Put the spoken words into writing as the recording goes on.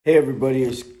Hey everybody,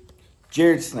 it's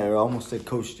Jared Snyder. I almost said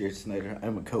Coach Jared Snyder.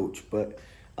 I'm a coach, but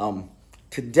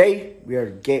today we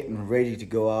are getting ready to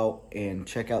go out and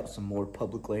check out some more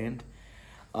public land.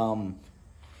 Um,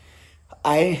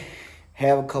 I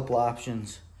have a couple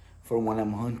options for when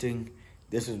I'm hunting.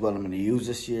 This is what I'm going to use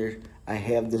this year. I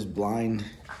have this blind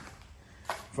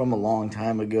from a long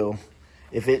time ago.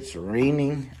 If it's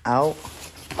raining out,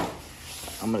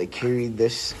 I'm going to carry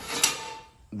this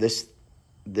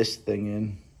thing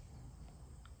in.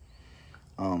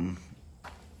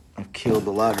 I've killed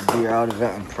a lot of deer out of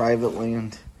it on private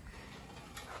land.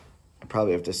 I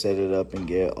probably have to set it up and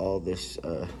get all this.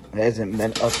 It hasn't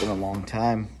been up in a long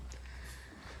time.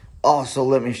 Also,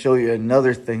 let me show you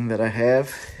another thing that I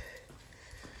have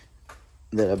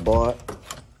that I bought.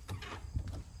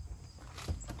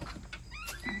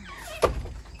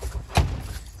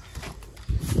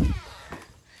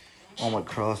 All my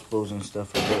crossbows and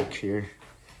stuff are back here.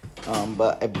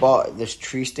 But I bought this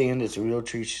tree stand. It's a real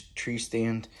tree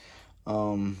stand.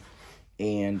 And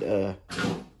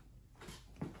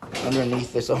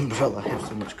underneath this umbrella, I have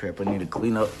so much crap I need to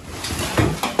clean up.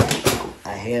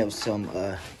 I have some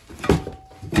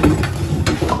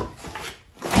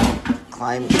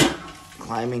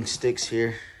climbing sticks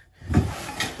here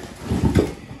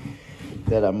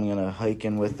that I'm gonna hike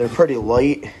in with. They're pretty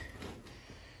light.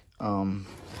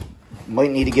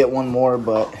 Might need to get one more,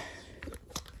 but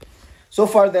so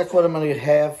far that's what I'm gonna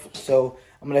have. So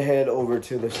I'm gonna head over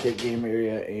to the state game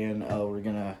area and we're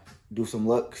gonna do some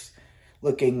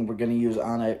looking. We're gonna use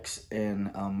Onyx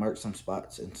and mark some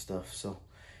spots and stuff. So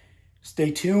stay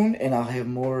tuned, and I'll have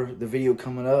more of the video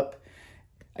coming up.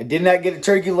 I did not get a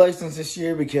turkey license this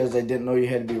year because I didn't know you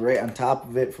had to be right on top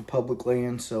of it for public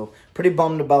land. So pretty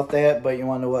bummed about that, but you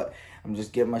wanna know what? I'm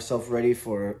just getting myself ready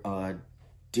for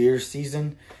deer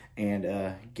season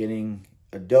and getting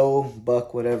a doe,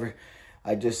 buck, whatever.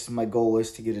 My goal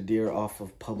is to get a deer off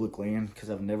of public land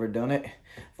because I've never done it.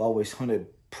 I've always hunted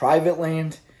private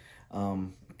land.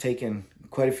 Taken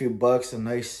quite a few bucks.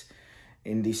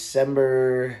 In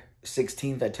December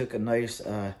 16th, I took a nice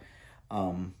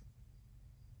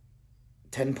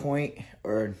 10 point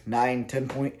or 10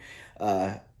 point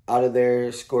out of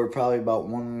there. Scored probably about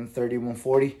 130,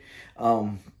 140.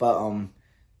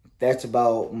 That's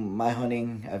about my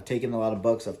hunting. I've taken a lot of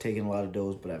bucks. I've taken a lot of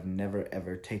does, but I've never,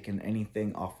 ever taken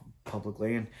anything off of public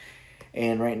land.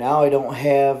 And right now, I don't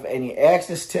have any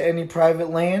access to any private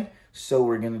land. So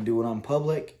we're going to do it on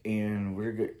public, and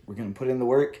we're going to put in the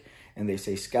work. And they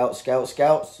say scout, scout,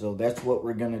 scout. So that's what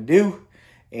we're going to do.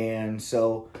 And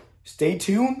so stay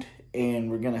tuned,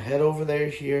 and we're going to head over there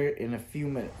here in a few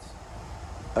minutes.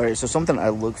 All right, so something I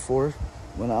look for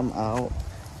when I'm out,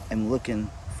 I'm looking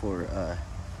for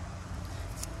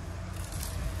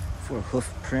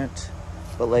hoof print,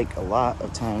 but like a lot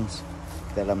of times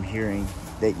that I'm hearing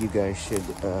that you guys should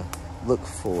look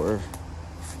for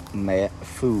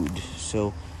food.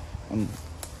 So I'm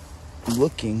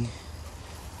looking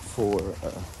for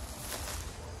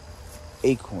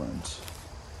acorns,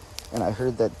 and I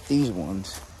heard that these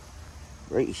ones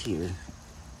right here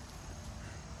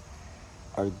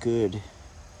are a good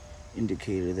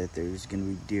indicator that there's gonna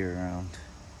be deer around.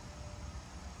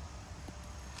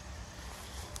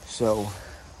 So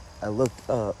I looked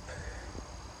up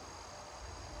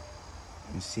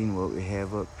and seen what we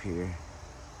have up here,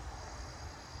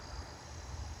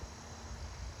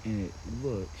 and it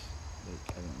looks like,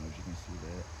 I don't know if you can see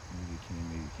that, maybe you can,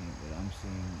 maybe you can't, but I'm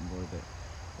seeing more that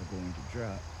are going to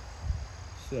drop.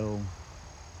 So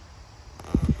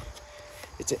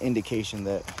it's an indication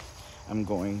that I'm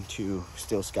going to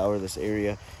still scour this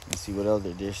area and see what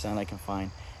other deer sign I can find,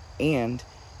 and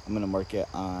I'm gonna mark it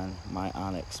on my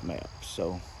Onyx map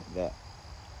so that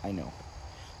I know.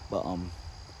 But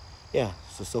yeah,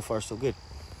 so far so good.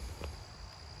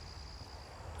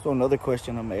 So another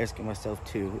question I'm asking myself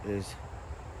too is,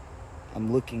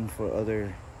 I'm looking for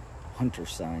other hunter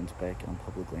signs back on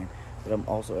public land, but I'm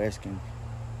also asking,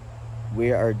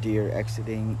 where are deer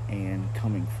exiting and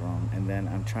coming from? And then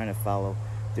I'm trying to follow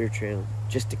their trail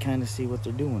just to kind of see what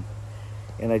they're doing.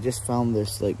 And I just found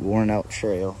this like worn out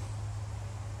trail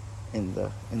in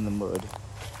the mud.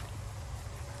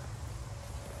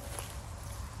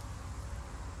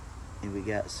 And we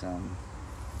got some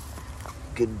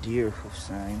good deer hoof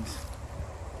signs,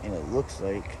 and it looks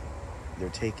like they're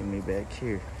taking me back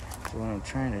here. So what I'm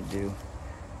trying to do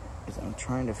is I'm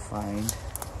trying to find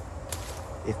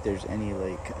if there's any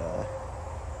like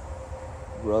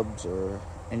rubs or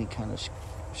any kind of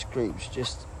scrapes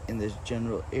just in this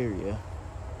general area.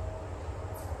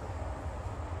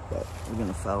 But we're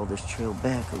gonna follow this trail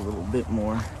back a little bit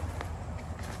more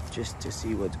just to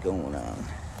see what's going on.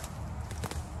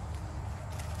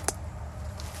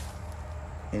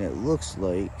 and it looks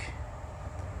like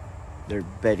they're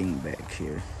bedding back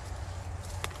here.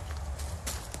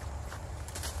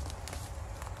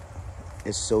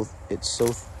 It's so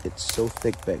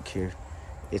thick back here.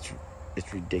 It's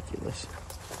ridiculous.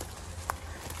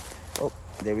 Oh,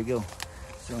 there we go.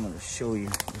 So I'm gonna show you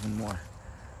even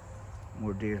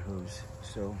more deer hooves.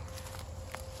 So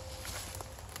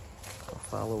I'll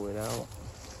follow it out,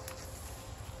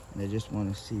 and I just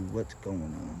want to see what's going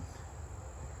on.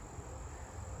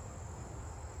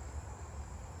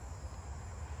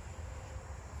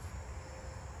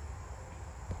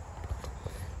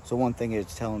 So one thing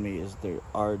it's telling me is there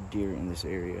are deer in this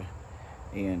area,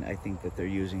 and I think that they're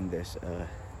using this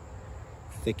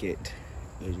thicket,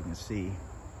 as you can see,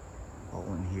 all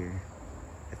in here.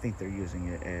 I think they're using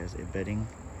it as a bedding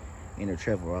and a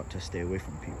travel route to stay away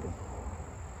from people.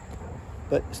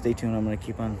 But stay tuned, I'm gonna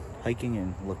keep on hiking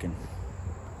and looking.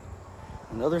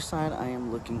 Another sign I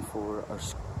am looking for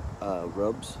are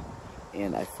rubs,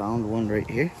 and I found one right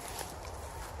here.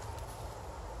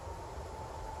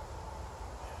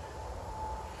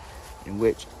 In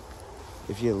which,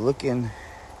 if you're looking,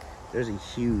 there's a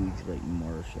huge like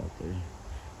marsh out there.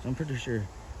 So I'm pretty sure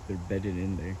they're bedded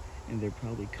in there, and they're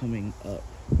probably coming up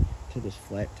to this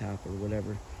flat top or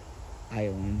whatever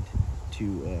island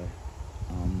to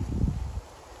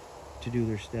do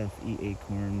their stuff, eat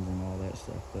acorns and all that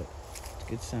stuff. But it's a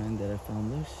good sign that I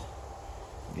found this.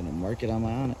 I'm gonna mark it on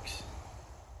my onX.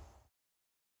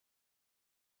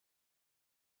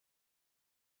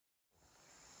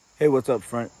 Hey, what's up,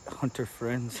 hunter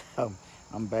friends?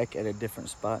 I'm back at a different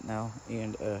spot now,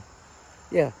 and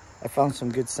yeah, I found some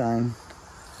good sign.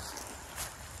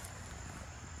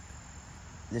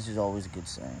 This is always a good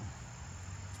sign.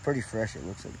 It's pretty fresh, it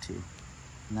looks like, too.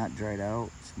 Not dried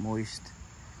out, it's moist.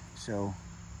 So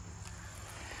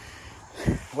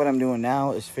what I'm doing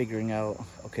now is figuring out,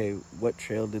 okay, what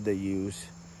trail did they use,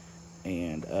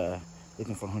 and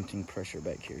looking for hunting pressure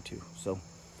back here too. So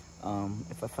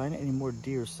if I find any more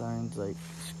deer signs like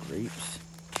scrapes,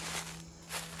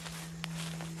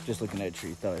 just looking at a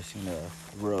tree, thought I seen a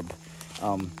rub.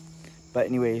 But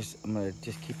anyways, I'm gonna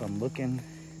just keep on looking.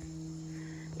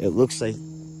 It looks like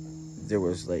there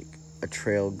was like a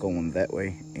trail going that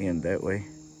way and that way,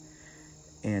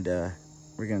 and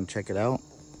we're gonna check it out,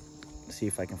 see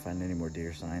if I can find any more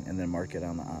deer sign, and then mark it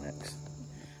on the onX.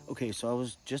 Okay, so I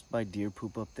was just by deer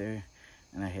poop up there,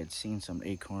 and I had seen some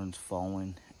acorns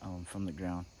falling from the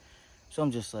ground. So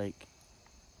I'm just like,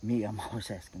 I'm always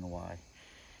asking why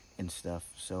and stuff.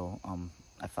 So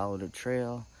I followed a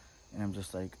trail, and I'm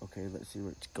just like, okay, let's see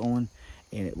where it's going.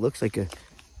 And it looks like a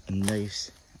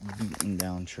nice beaten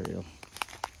down trail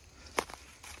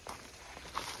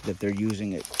that they're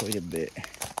using it quite a bit.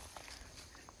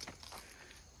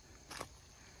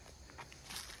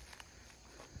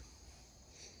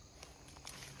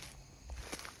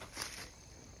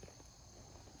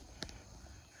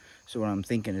 So what I'm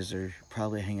thinking is they're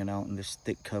probably hanging out in this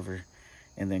thick cover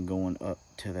and then going up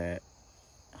to that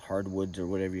hardwoods or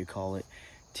whatever you call it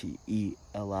to eat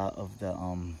a lot of the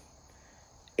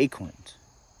acorns.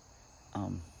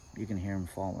 You can hear them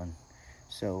falling.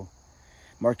 So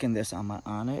marking this on my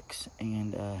onX,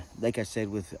 and like I said,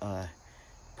 with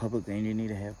public land, you need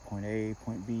to have point A,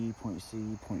 point B, point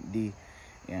C, point D,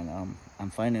 and I'm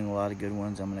finding a lot of good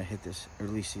ones. I'm gonna hit this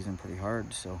early season pretty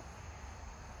hard, so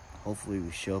hopefully we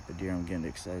show up a deer. I'm getting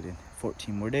excited.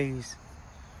 14 more days.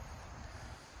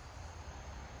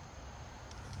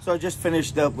 So I just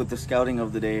finished up with the scouting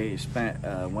of the day.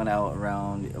 Went out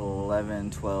around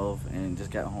 11, 12, and just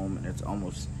got home, and it's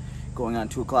almost going on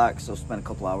 2 o'clock, so spent a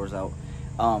couple hours out.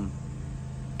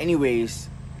 Anyways,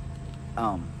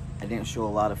 I didn't show a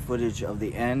lot of footage of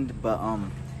the end, but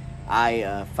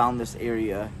I found this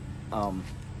area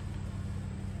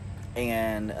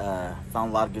and found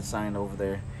a lot of good sign over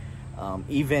there.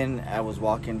 Even I was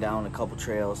walking down a couple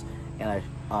trails, and I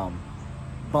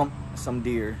bumped some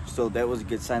deer, so that was a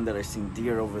good sign that I seen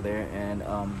deer over there. And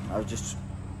I was just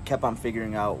kept on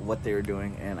figuring out what they were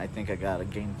doing, and I think I got a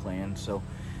game plan so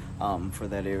for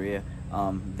that area.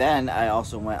 Then I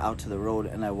also went out to the road,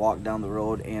 and I walked down the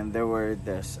road, and there were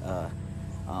this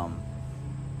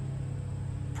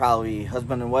probably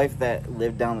husband and wife that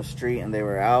lived down the street, and they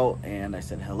were out, and I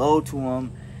said hello to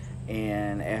them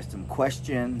and asked them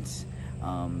questions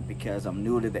because I'm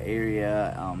new to the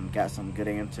area. Got some good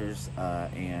answers,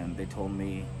 and they told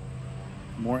me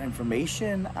more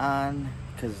information on,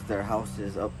 because their house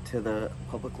is up to the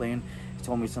public land. They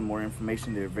told me some more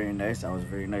information. They were very nice. I was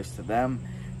very nice to them.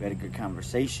 We had a good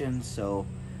conversation, so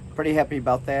I'm pretty happy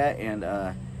about that, and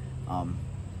I'm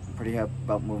pretty happy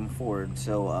about moving forward.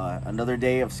 So another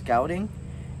day of scouting,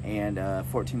 and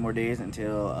 14 more days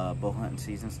until bow hunting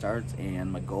season starts.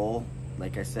 And my goal,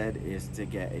 like I said, is to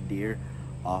get a deer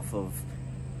off of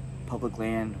public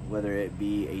land, whether it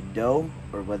be a doe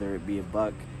or whether it be a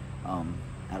buck.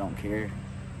 I don't care.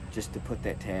 Just to put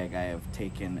that tag, I have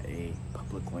taken a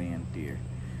public land deer.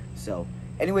 So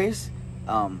anyways,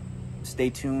 stay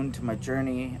tuned to my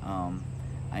journey.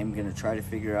 I'm gonna try to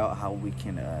figure out how we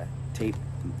can tape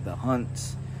the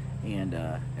hunts and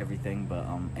everything, but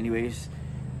anyways,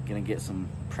 gonna get some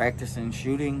practice in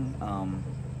shooting.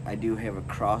 I do have a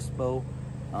crossbow.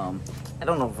 I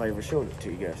don't know if I ever showed it to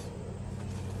you guys.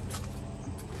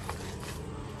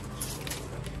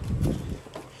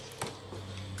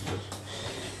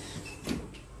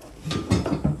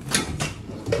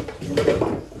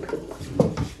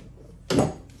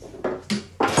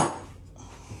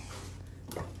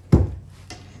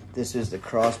 This is the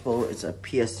crossbow. It's a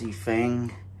PSC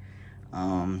Fang.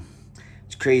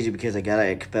 It's crazy because I got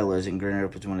it at Cabela's in Grand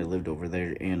Rapids when I lived over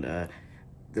there, and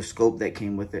the scope that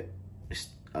came with it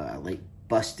like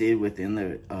busted within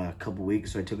the couple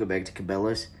weeks, so I took it back to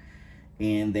Cabela's,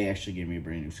 and they actually gave me a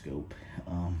brand new scope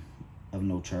of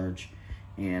no charge,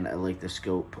 and I like the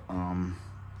scope.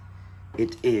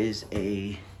 It is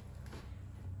a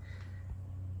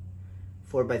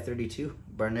 4x32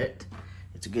 Barnett.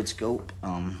 It's a good scope.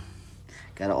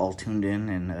 Got it all tuned in,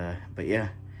 and but yeah.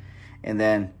 And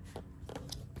then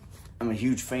I'm a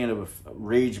huge fan of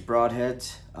Rage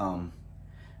broadheads.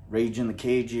 Rage in the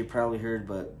Cage, you probably heard,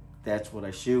 but that's what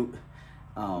I shoot.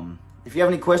 If you have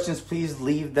any questions, please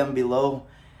leave them below.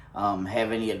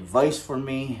 Have any advice for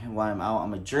me while I'm out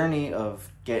on my journey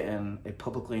of getting a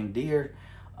public land deer,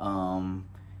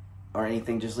 or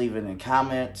anything, just leave it in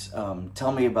comments.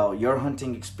 Tell me about your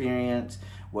hunting experience,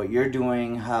 what you're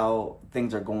doing, how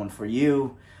things are going for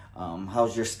you.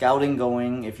 How's your scouting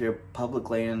going if you're a public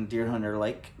land deer hunter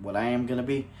like what I am gonna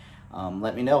be.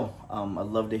 Let me know. I'd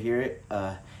love to hear it.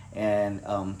 And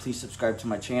please subscribe to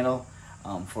my channel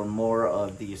for more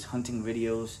of these hunting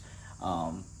videos.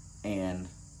 And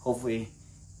hopefully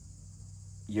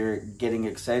you're getting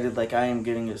excited like I am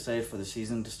getting excited for the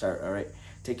season to start. All right,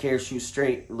 take care, shoot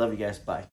straight. Love you guys. Bye.